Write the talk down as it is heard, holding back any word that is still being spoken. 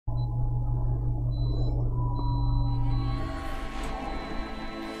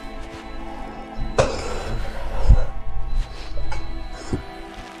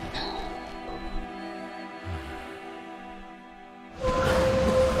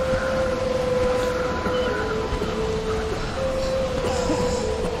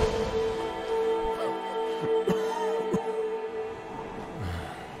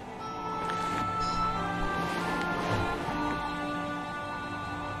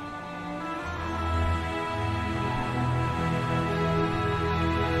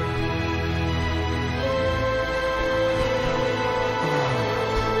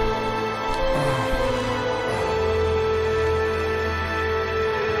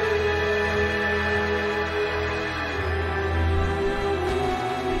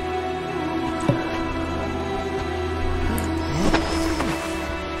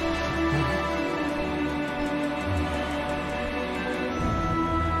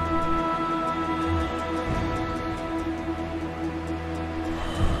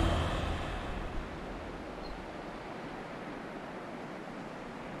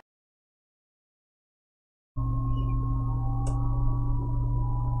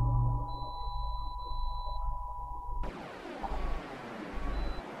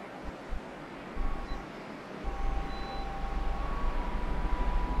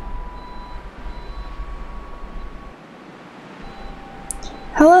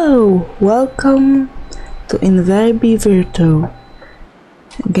Hello, welcome to In Verbis Virtus,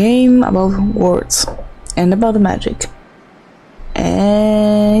 a game about words and about magic.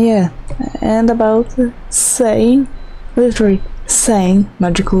 And about literally saying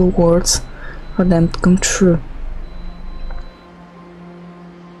magical words for them to come true.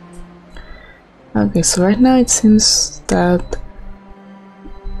 Okay, so right now it seems that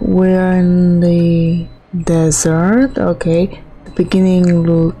we're in the desert. Okay, the beginning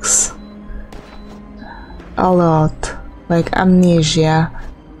looks a lot like Amnesia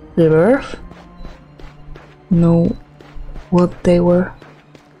Rebirth. Know what they were.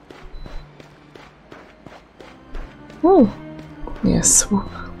 Oh, yes,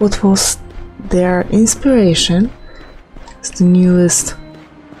 what was their inspiration? It's the newest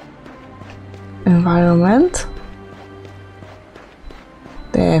environment.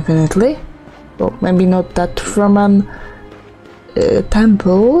 Definitely. Well, maybe not that from an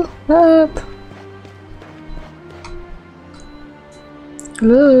temple, but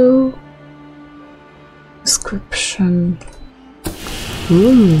hello. Description.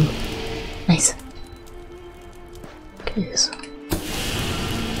 Ooh, nice. Okay, so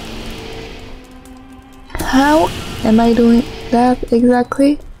how am I doing that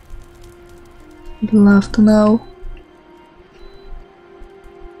exactly? I'd love to know.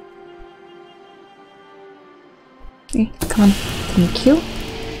 Okay, come on, thank you.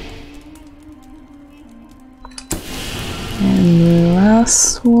 And the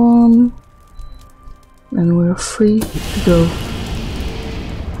last one, and we're free to go.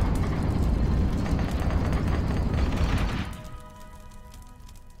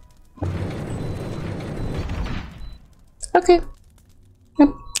 Okay, yep,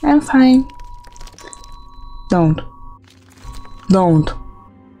 I'm fine. Don't.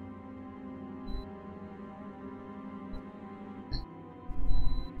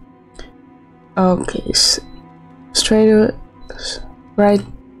 Okay, so right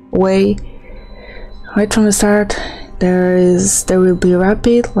away, right from the start, there will be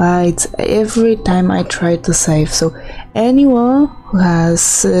rapid lights every time I try to save. So anyone who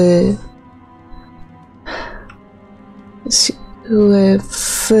has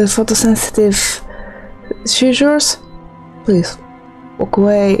photosensitive seizures, please walk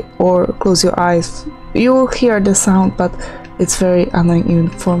away or close your eyes. You will hear the sound, but it's very annoying. Even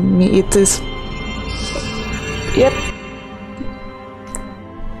for me it is. Yep,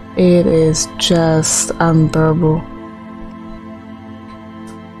 it is just unbearable.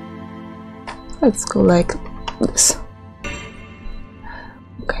 Let's go like this.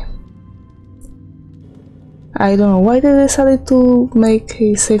 Okay, I don't know why they decided to make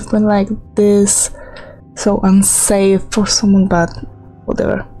a safe point like this so unsafe for someone, but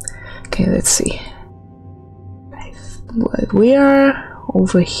whatever. Okay, let's see. We are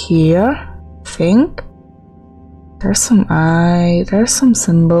over here, I think. There's some eye, there's some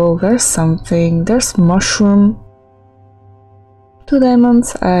symbol, there's something, there's mushroom, 2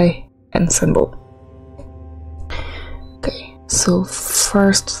 diamonds, eye, and symbol. Okay, so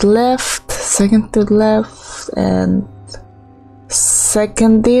first to the left, second to the left, and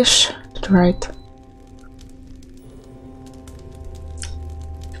second dish to the right.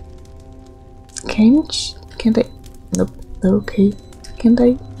 Can't I? Nope. Okay. Can't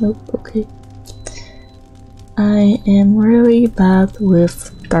I? Nope. Okay. I am really bad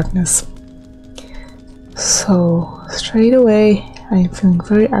with darkness. So straight away I'm feeling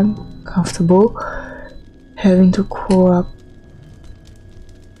very uncomfortable having to crawl up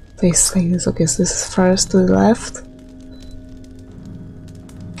place like this. Okay, so this is first to the left.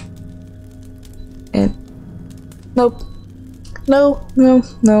 And nope. No.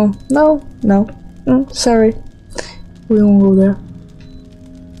 Sorry. We won't go there.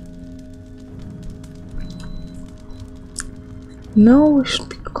 No, we should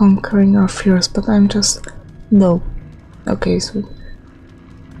be conquering our fears, but I'm just... no. Okay, so...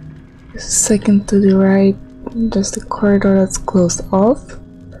 second to the right, just the corridor that's closed off.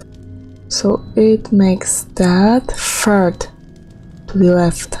 So it makes that third to the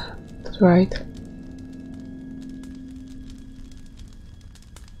left, to the right.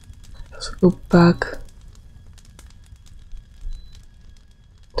 So go back.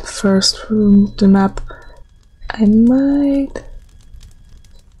 The first room, the map. I might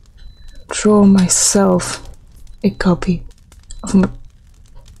draw myself a copy of my...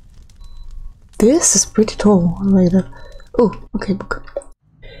 This is pretty tall, I like that. Oh, okay, book.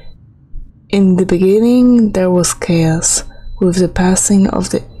 In the beginning there was chaos. With the passing of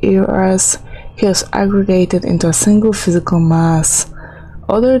the eras, chaos aggregated into a single physical mass.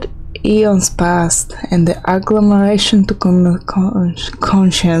 Ordered eons passed, and the agglomeration took on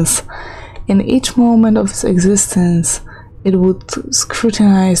conscience. In each moment of its existence, it would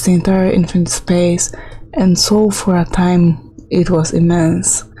scrutinize the entire infinite space, and so for a time it was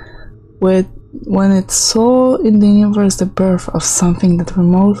immense. When it saw in the universe the birth of something that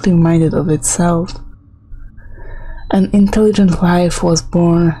remotely reminded of itself, an intelligent life was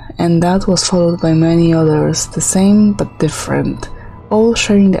born, and that was followed by many others, the same but different, all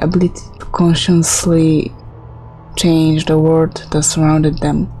sharing the ability to consciously change the world that surrounded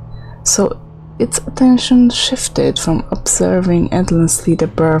them. So its attention shifted from observing endlessly the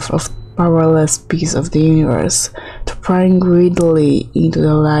birth of powerless beings of the universe to prying greedily into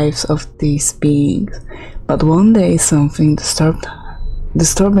the lives of these beings. But one day something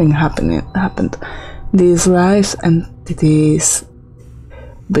disturbing happened. These lives entities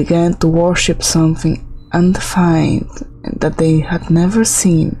began to worship something undefined that they had never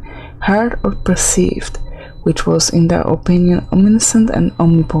seen, heard, or perceived, which was in their opinion omniscient and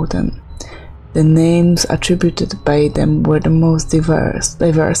omnipotent. The names attributed by them were the most diverse,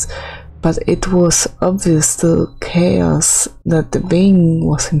 but it was obvious to Chaos that the being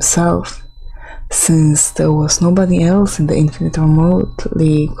was himself, since there was nobody else in the infinite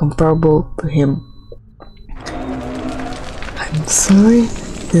remotely comparable to him. I'm sorry,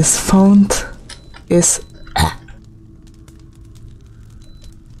 this font is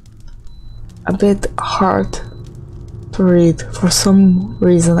a bit hard to read for some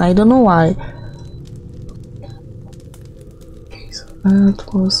reason. I don't know why. Okay, so that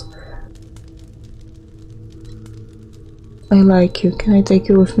was... I like you. Can I take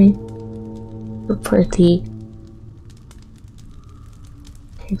you with me? You're pretty.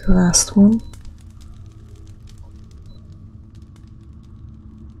 Okay, the last one.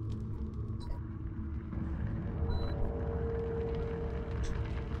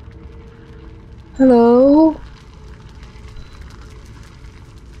 Hello?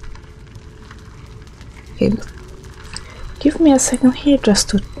 Okay, give me a second here just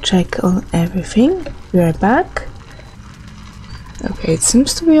to check on everything. Be right back. Okay, it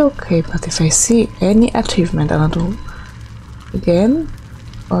seems to be okay, but if I see any achievement, I'll do again.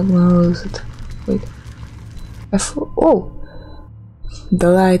 I'm gonna lose it. Wait. Oh! The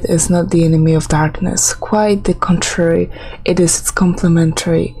light is not the enemy of darkness. Quite the contrary, it is its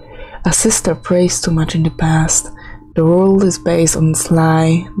complementary. A sister prays too much in the past. The world is based on its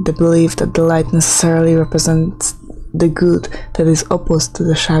lie, the belief that the light necessarily represents the good that is opposed to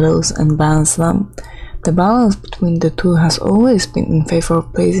the shadows and balance them. The balance between the two has always been in favor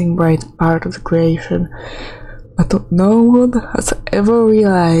of placing bright part of the creation, but no one has ever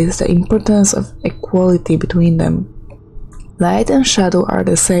realized the importance of equality between them. Light and shadow are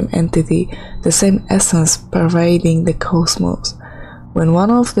the same entity, the same essence pervading the cosmos. When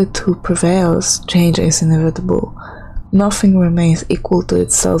one of the two prevails, change is inevitable. Nothing remains equal to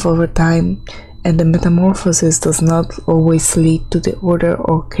itself over time, and the metamorphosis does not always lead to the order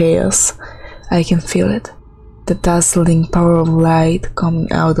or chaos. I can feel it, the dazzling power of light coming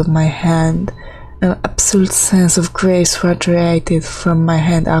out of my hand. An absolute sense of grace radiated from my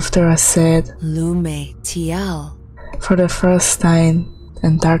hand after I said, Lume Tial, for the first time,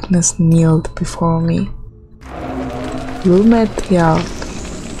 and darkness kneeled before me. Lume Tial.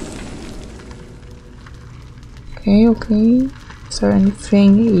 Okay. Is there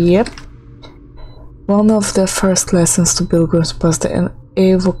anything? Yep. One of the first lessons to pilgrims was the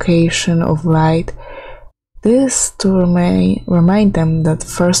evocation of light. This to remind them that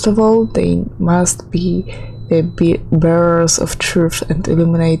first of all they must be the bearers of truth and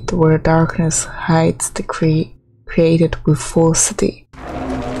illuminate where darkness hides the created with falsity.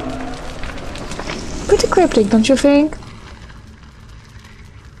 Pretty cryptic, don't you think?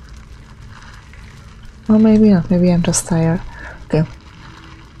 Or maybe not, maybe I'm just tired. Okay.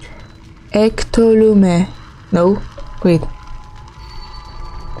 Ectolume. No, wait.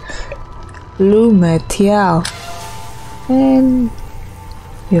 Lume Tial. And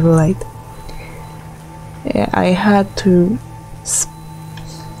we have a light. Yeah, I had to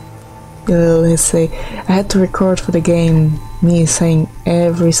let's say I had to record for the game me saying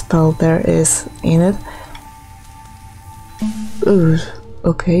every spell there is in it. Ooh,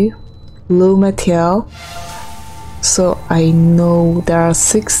 okay. Lume Tial. So I know there are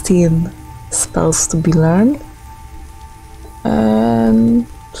 16 spells to be learned, and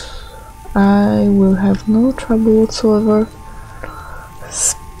I will have no trouble whatsoever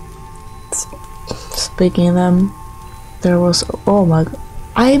speaking them. There was, oh my god,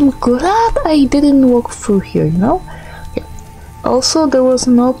 I'm glad I didn't walk through here, you know? Okay. Also there was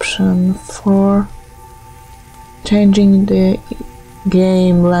an option for changing the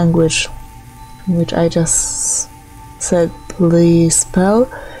game language, in which I just said the spell,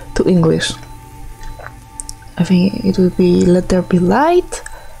 to English. I think it would be let there be light,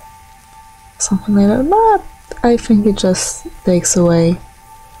 something like that, but I think it just takes away.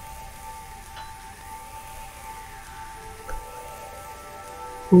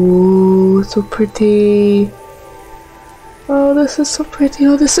 Ooh, so pretty. Oh, this is so pretty.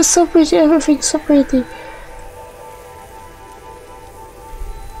 Oh, this is so pretty. Everything's so pretty.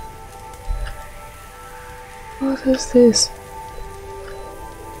 What is this?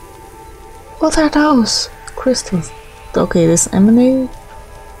 What are those? Crystals. Okay, this emanates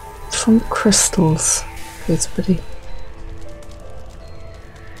from crystals. It's pretty.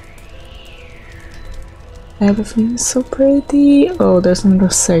 Everything is so pretty. Oh, there's another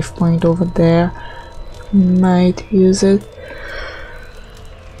save point over there. Might use it.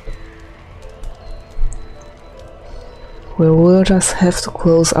 We will just have to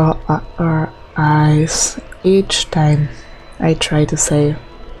close our eyes each time I try to say,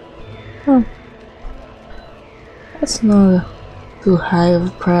 oh, that's not too high of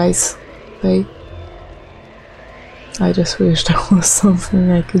a price to pay. I just wish there was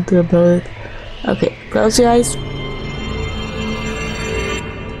something I could do about it. Okay, close your eyes.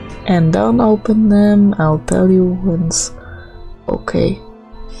 And don't open them, I'll tell you once. Okay.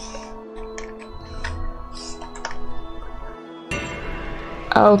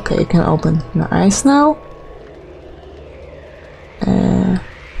 Okay, you can open your eyes now.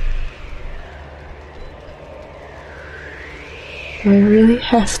 Do I really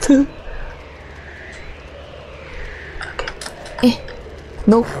have to? Okay.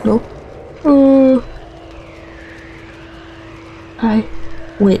 No, no.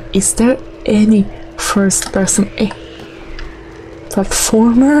 Wait, is there any first person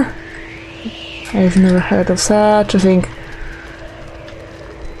platformer? I've never heard of such a thing.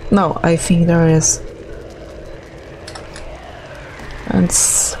 No, I think there is.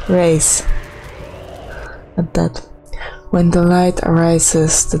 Let's race at that. When the light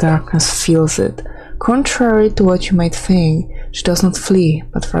arises, the darkness feels it. Contrary to what you might think, she does not flee,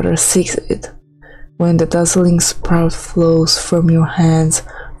 but rather seeks it. When the dazzling sprout flows from your hands,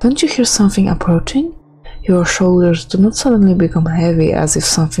 don't you hear something approaching? Your shoulders do not suddenly become heavy as if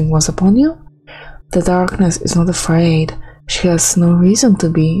something was upon you? The darkness is not afraid. She has no reason to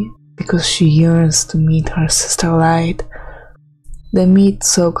be, because she yearns to meet her sister light. The meat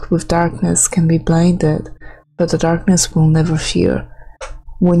soaked with darkness can be blinded, but the darkness will never fear.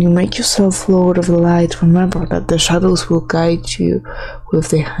 When you make yourself Lord of the Light, remember that the shadows will guide you with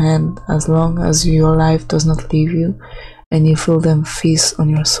their hand as long as your life does not leave you and you feel them feast on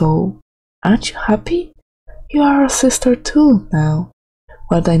your soul. Aren't you happy? You are a sister too now.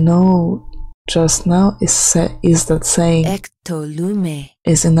 What I know just now is that saying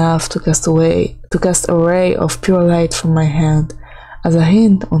is enough to cast a ray of pure light from my hand. As a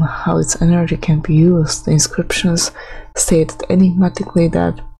hint on how its energy can be used, the inscriptions stated enigmatically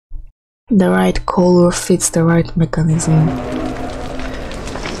that the right color fits the right mechanism.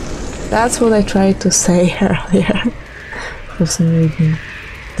 That's what I tried to say earlier. For some reason,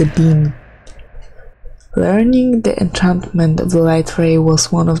 the beam. Learning the enchantment of the light ray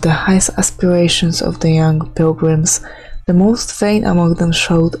was one of the highest aspirations of the young pilgrims. The most vain among them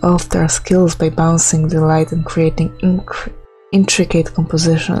showed off their skills by bouncing the light and creating intricate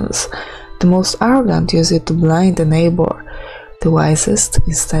compositions. The most arrogant used it to blind the neighbor. The wisest,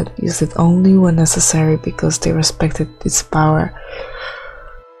 instead, used it only when necessary because they respected its power.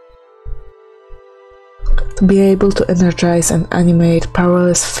 To be able to energize and animate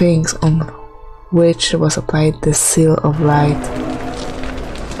powerless things on which was applied the seal of light.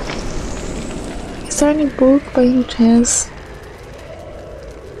 Is there any book by any chance?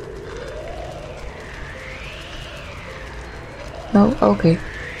 No? Okay.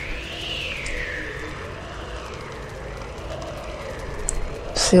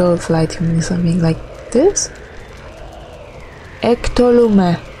 Seal of light, you mean something like this?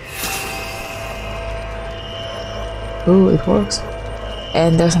 Ectolume. Oh, it works.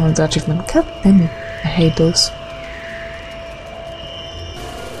 And there's another achievement. God damn it. I hate those.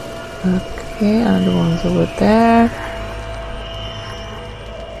 Okay, another one's over there.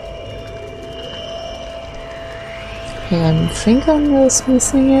 Okay, I think I'm just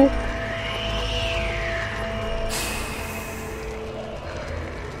missing it.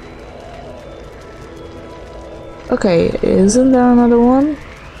 Okay, isn't there another one?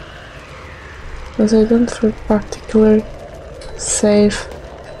 Because I don't feel particularly safe.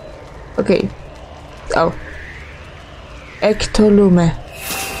 Okay. Oh. Ectolume.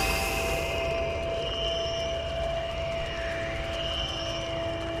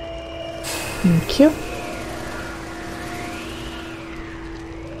 Thank you.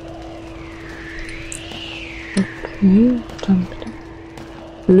 Okay,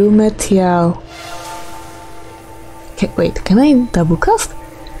 Lumetial. Okay, wait, can I double cast?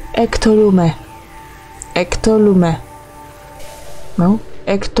 Ectolume. Ectolume. No?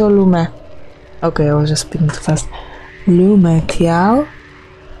 Ectolume. Okay, I was just speaking too fast. Lumetial.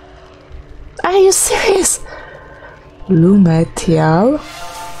 Are you serious? Lumetial.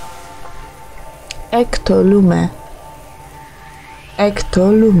 Ectolume.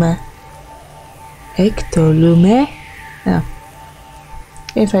 Ectolume. Ectolume. Yeah.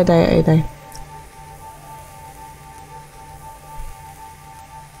 If I die, I die.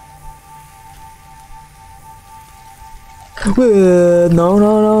 No,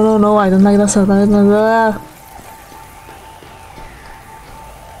 no, no, no, no, I don't like that stuff.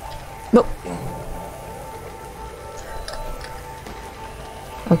 No.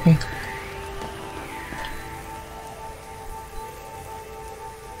 Okay.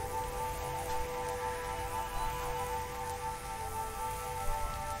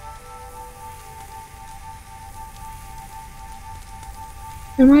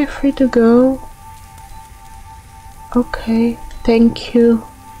 Am I free to go? Okay, thank you.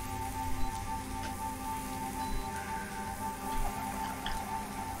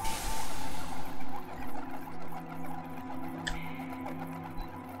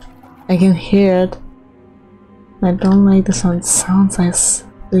 I can hear it. I don't like the sound. It sounds as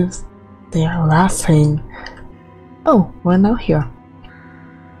if they are laughing. Oh, we're now here.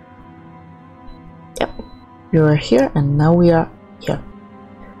 Yep, we were here and now we are here.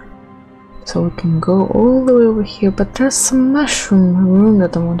 So we can go all the way over here, but there's some mushroom room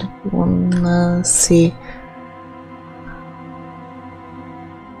that I wanna see.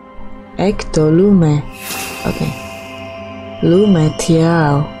 Ectolume. Okay.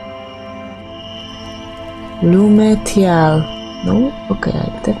 Lumetial. Lumetial. No? Okay,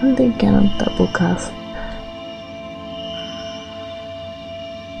 I definitely cannot double cast.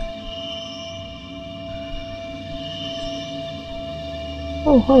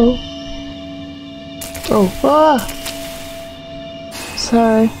 Oh, hello. Oh, ah!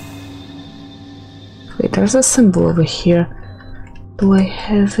 Sorry. Wait, there's a symbol over here. Do I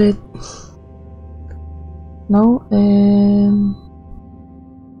have it? No,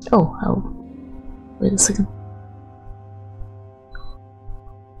 oh, wait a second.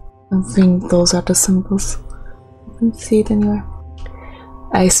 I don't think those are the symbols. I can see it anywhere.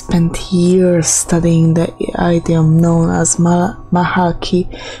 I spent years studying the idiom known as Mahaki,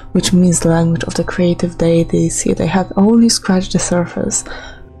 which means the language of the creative deities, yet I had only scratched the surface.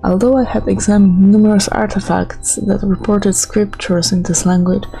 Although I had examined numerous artifacts that reported scriptures in this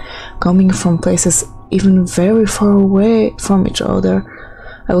language, coming from places even very far away from each other,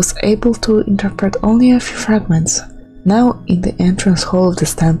 I was able to interpret only a few fragments. Now, in the entrance hall of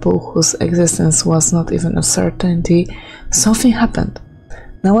this temple, whose existence was not even a certainty, something happened.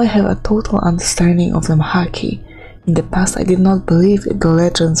 Now I have a total understanding of the Mahaki. In the past I did not believe in the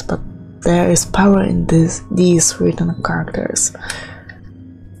legends, but there is power in these written characters.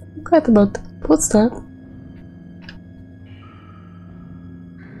 What about that? What's that?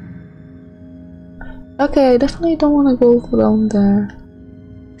 Okay, I definitely don't want to go down there.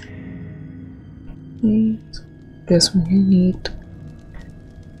 Guess we need to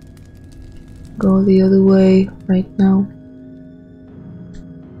go the other way right now.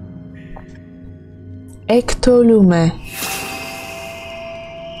 Ectolume.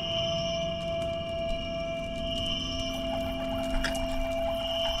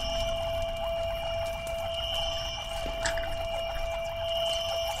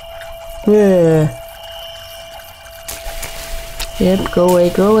 Yeah. Yep, go away,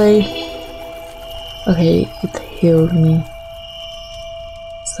 go away. Okay, it healed me.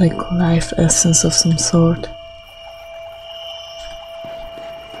 It's like life essence of some sort.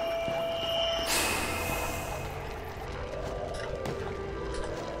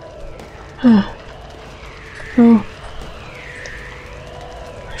 Oh.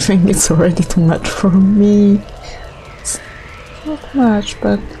 I think it's already too much for me. It's not much,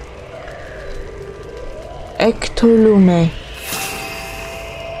 but Ectolume.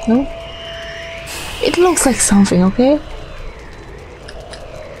 No? It looks like something, okay?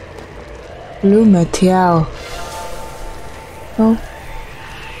 Lumetial. No?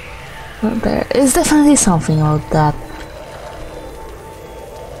 Not there. It's definitely something about that.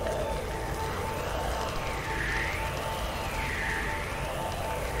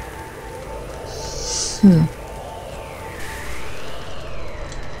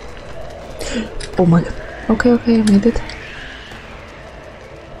 Oh my god. Okay, okay, I made it.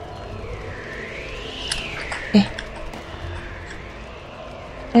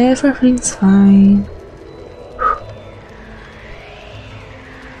 Everything's fine.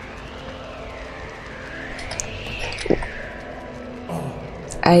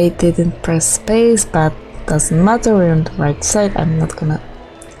 I didn't press space, but doesn't matter, we're on the right side. I'm not gonna...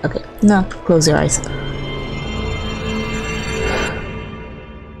 Okay, now close your eyes.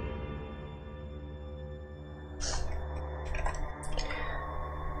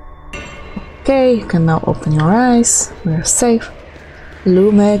 Okay, you can now open your eyes. We're safe.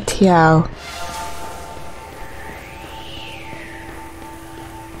 Lume Tiao.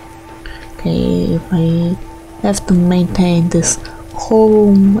 Okay, if I have to maintain this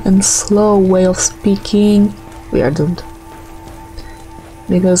calm and slow way of speaking, we are doomed.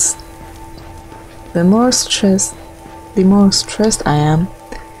 Because the more stressed I am,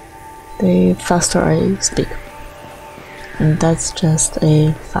 the faster I speak. And that's just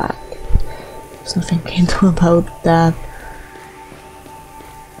a fact. There's nothing I can do about that.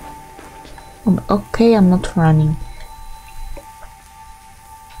 Okay, I'm not running.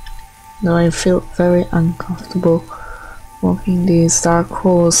 Though I feel very uncomfortable walking these dark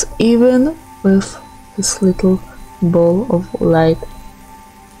halls, even with this little ball of light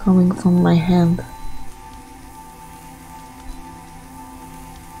coming from my hand.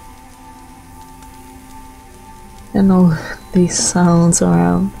 And all these sounds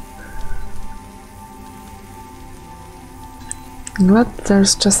around. But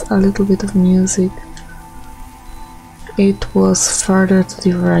there's just a little bit of music. It was further to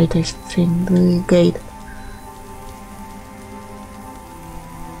the right, I think, the gate.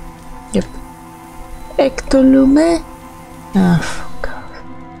 Yep. Ectolume? Oh, God.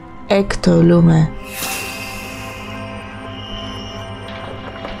 Ectolume.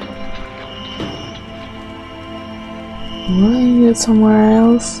 Going it somewhere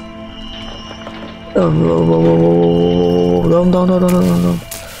else? Oh, don't.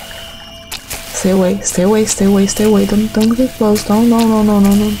 Stay away, stay away, stay away, stay away. Don't get close. Don't, no.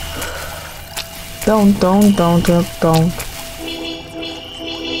 Don't.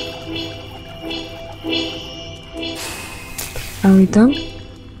 Are we done?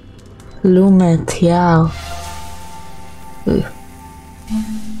 Lume Tiao.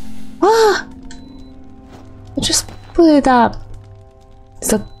 Ah! I just put it up.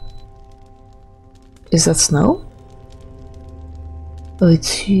 Is that snow? Oh,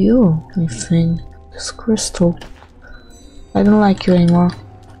 it's you, I think. This crystal. I don't like you anymore.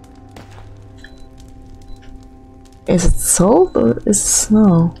 Is it salt or is it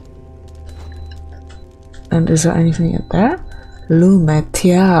snow? And is there anything in there?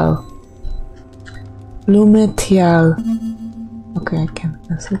 Lumetial. Lumetial. Okay, I can't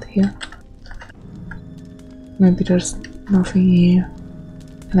mess it here. Maybe there's nothing here.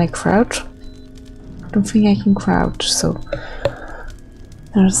 Can I crouch? I don't think I can crouch, so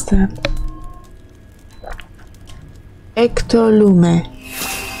there's that. Ectolume.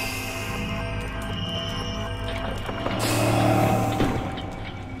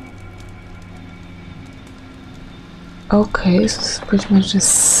 Okay, so it's pretty much the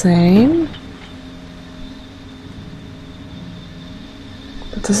same.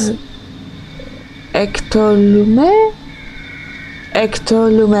 But this is Ectolume?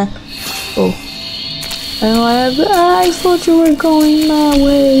 Ectolume. Oh. I thought you were going my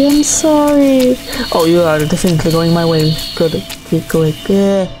way. I'm sorry. Oh, you are definitely going my way. Good. Keep going.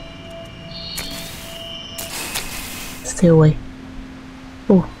 Good. Stay away.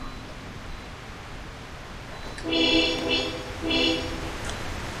 Oh.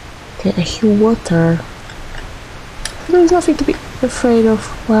 Okay, I hear water. There's nothing to be afraid of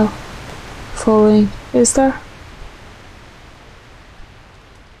while following, is there?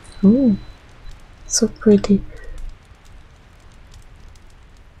 Ooh. So pretty.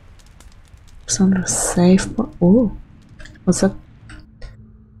 Sound safe. Oh, what's that?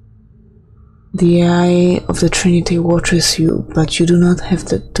 The eye of the Trinity watches you, but you do not have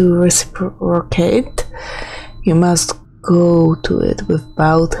to reciprocate. You must go to it with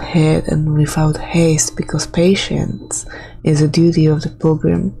bowed head and without haste, because patience is a duty of the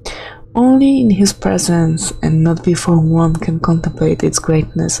pilgrim. Only in his presence and not before one can contemplate its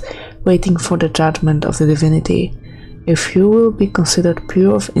greatness, waiting for the judgment of the divinity. If you will be considered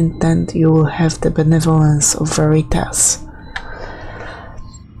pure of intent, you will have the benevolence of Veritas.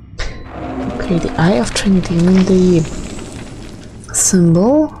 Okay, the Eye of Trinity, you mean the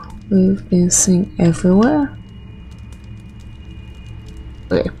symbol we've been seeing everywhere?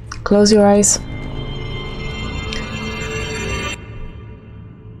 Okay, close your eyes.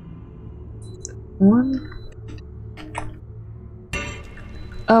 One.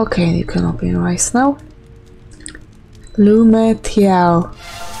 Okay, you can open your eyes now. Lumetial.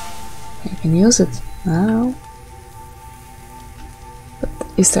 I can use it now. But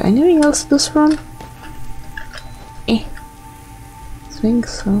is there anything else to this room? I think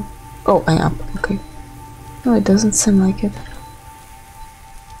so. Oh, I'm up. Okay. No, it doesn't seem like it.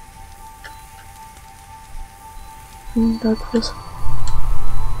 That was...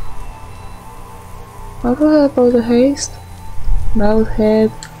 What was it about the haste? Bowed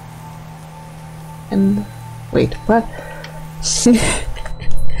head. And... Wait, what?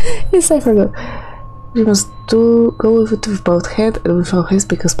 Yes, I forgot. You must go with it with both head and without haste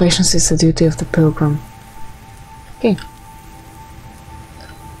because patience is the duty of the pilgrim. Okay.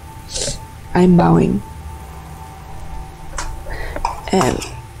 I'm bowing. And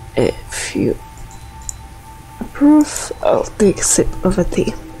if you approve, I'll take a sip of a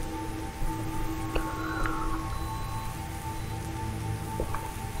tea.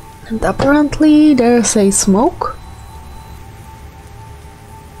 And apparently there's a smoke.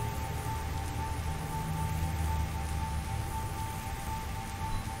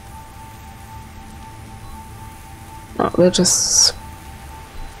 Oh, we're just...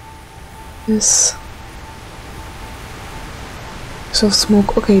 This... So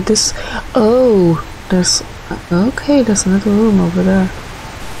smoke, okay, this... Oh! There's... Okay, there's another room over there.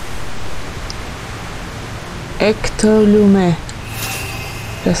 Ectolume.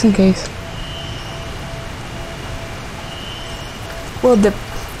 Just in case. What the...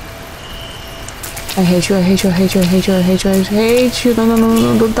 I hate you, I hate you, I hate you, I hate you, I hate you, I hate you. No, no, no,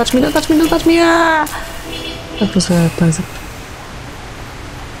 no, don't touch me, don't touch me, don't touch me. Ah! That was very pleasant.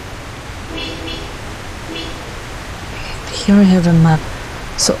 Here I have a map.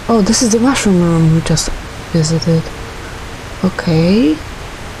 So, oh, this is the mushroom room we just visited. Okay.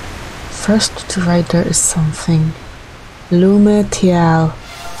 First to the right there is something. Lumetial.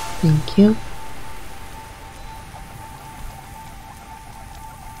 Thank you.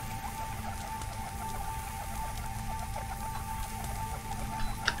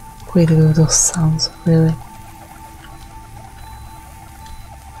 Wait a minute, those sounds, really.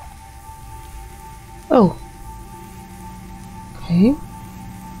 Oh. Okay.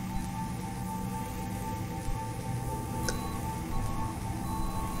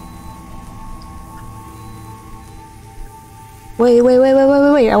 Wait,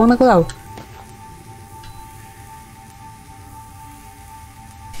 I wanna go out.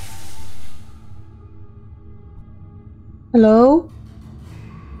 Hello?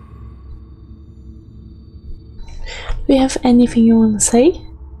 Do you have anything you wanna say?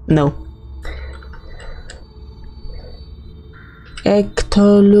 No.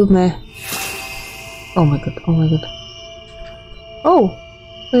 Ectolume. Oh my god, oh my god. Oh!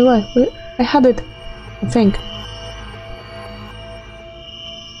 Wait, I had it, I think.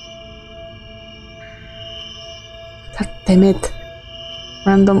 God damn it.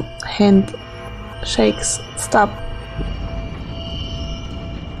 Random hand shakes. Stop.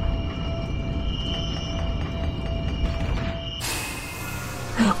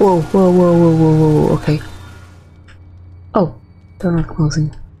 Whoa, okay. Oh, they're not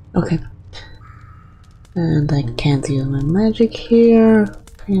closing. Okay. And I can't use my magic here.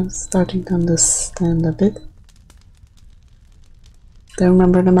 Okay, I'm starting to understand a bit. Do you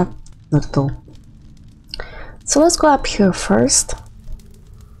remember the map? Not at all. So let's go up here first.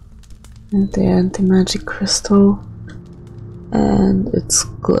 And the anti-magic crystal. And it's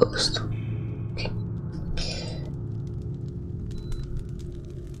closed. Okay.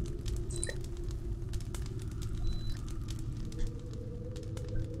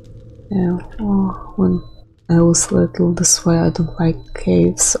 Yeah, well, when I was little, that's why I don't like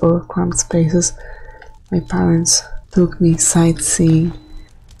caves or cramped spaces. My parents took me sightseeing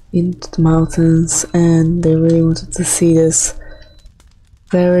into the mountains and they really wanted to see this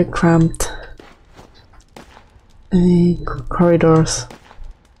very cramped corridors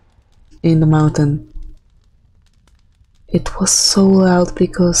in the mountain. It was so loud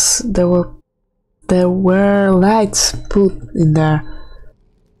because there were lights put in there.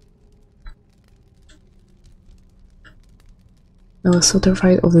 I was so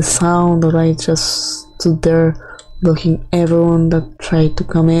terrified of the sound that I just stood there blocking everyone that tried to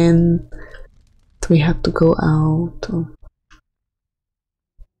come in. So we had to go out. Oh,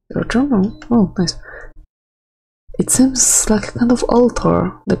 nice. It seems like a kind of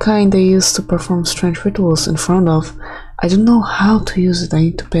altar, the kind they use to perform strange rituals in front of. I don't know how to use it. I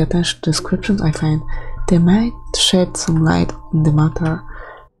need to pay attention to descriptions I find. They might shed some light on the matter.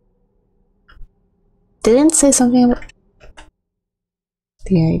 Didn't say something about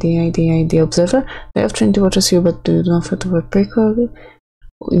the observer. The opportunity watches you, but do not feel to work prequel.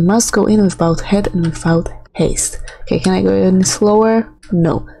 We must go in without head and without haste. Okay, can I go any slower?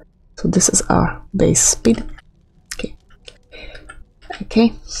 No. So this is our base speed. Okay.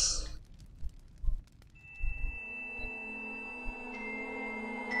 Okay.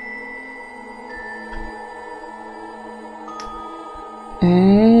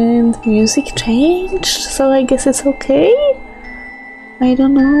 And music changed, so I guess it's okay. I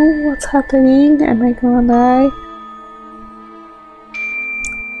don't know what's happening. Am I gonna die?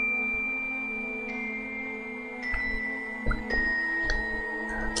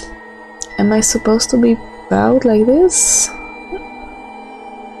 Am I supposed to be bowed like this?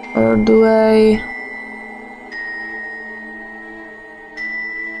 Or do I...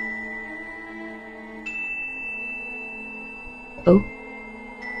 Oh.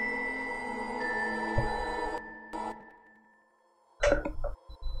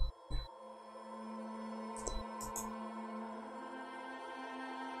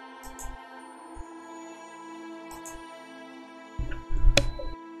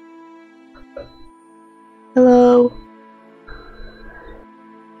 Hello.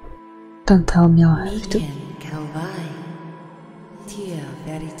 Don't tell me I'll have to. In Verbis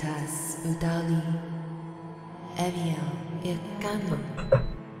Virtus, Evna,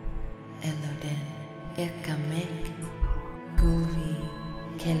 Eloden, Ekamek, Govi,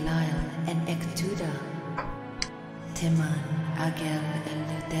 Kelail, and Ektuda, Timan, Agel,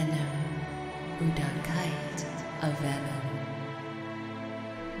 Eludenem, Udakait, Avelum,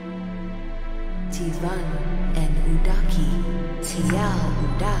 Tivan, and Udaki, Tial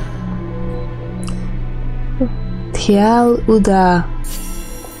Uda. Tial Uda.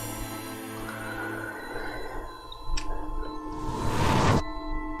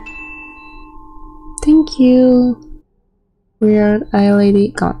 Thank you. Weird eye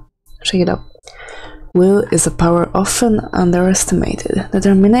lady. Come on, check it out. Will is a power often underestimated.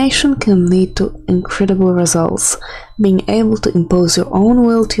 Determination can lead to incredible results. Being able to impose your own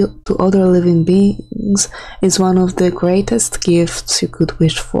will to other living beings is one of the greatest gifts you could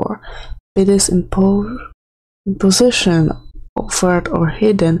wish for. It is imposition, overt or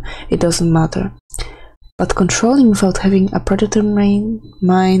hidden, it doesn't matter. But controlling without having a predetermined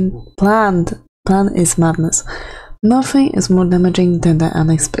plan is madness. Nothing is more damaging than the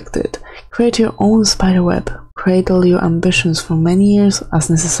unexpected. Create your own spiderweb. Cradle your ambitions for many years as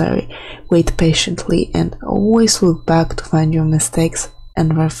necessary. Wait patiently and always look back to find your mistakes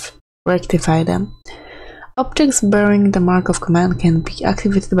and rectify them. Objects bearing the mark of command can be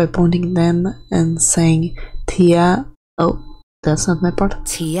activated by pointing them and saying Tia. Oh, that's not my part.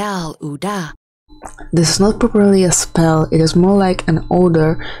 Tial Uda. This is not properly a spell, it is more like an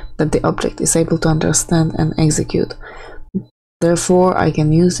order that the object is able to understand and execute. Therefore, I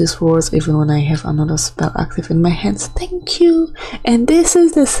can use these words even when I have another spell active in my hands. Thank you! And this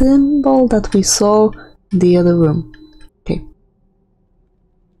is the symbol that we saw in the other room. Okay.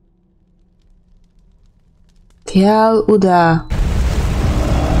 Tial Uda.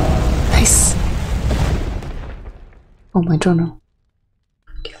 Nice! Oh, my journal.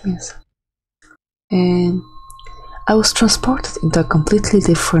 Give me a second. And I was transported into a completely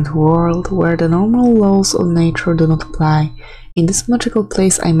different world where the normal laws of nature do not apply. In this magical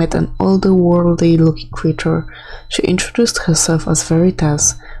place I met an otherworldly looking creature. She introduced herself as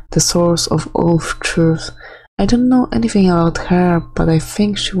Veritas, the source of all truth. I don't know anything about her, but I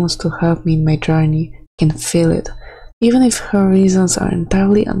think she wants to help me in my journey. I can feel it, even if her reasons are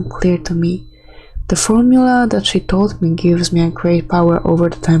entirely unclear to me. The formula that she told me gives me a great power over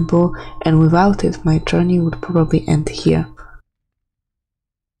the temple, and without it, my journey would probably end here.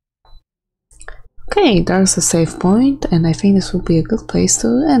 Okay, there's a save point, and I think this would be a good place to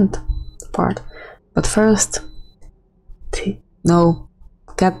end the part. But first... no.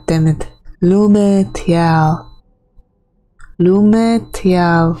 God damn it. Lume Tial. Lume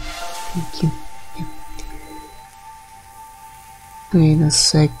Tial. Thank you. Wait a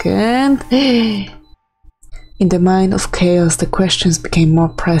second. In the mind of chaos, the questions became more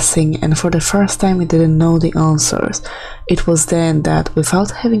pressing, and for the first time it didn't know the answers. It was then that, without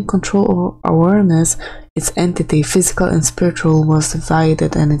having control or awareness, its entity, physical and spiritual, was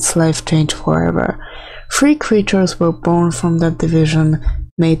divided and its life changed forever. 3 creatures were born from that division,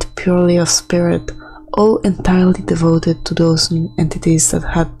 made purely of spirit, all entirely devoted to those new entities that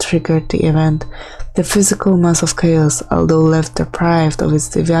had triggered the event. The physical mass of chaos, although left deprived of its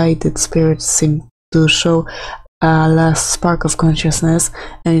divided spirit, seemed to show a last spark of consciousness,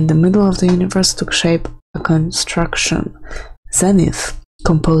 and in the middle of the universe took shape a construction, Zenith,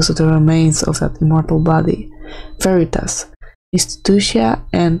 composed of the remains of that immortal body, Veritas, Institutia,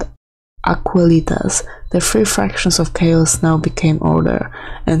 and Aquilitas. The three fractions of chaos now became order,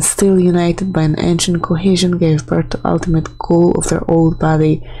 and still united by an ancient cohesion gave birth to ultimate goal of their old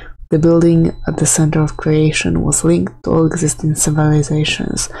body. The building at the center of creation was linked to all existing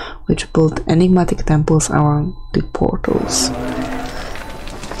civilizations, which built enigmatic temples around the portals.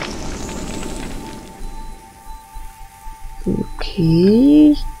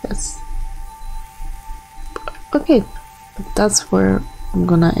 Okay, that's where I'm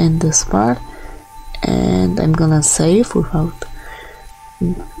gonna end this part, and I'm gonna save without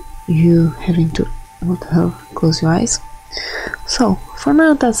you having to, what the hell, close your eyes. So for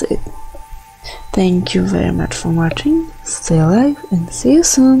now, that's it. Thank you very much for watching. Stay alive and see you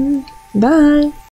soon. Bye.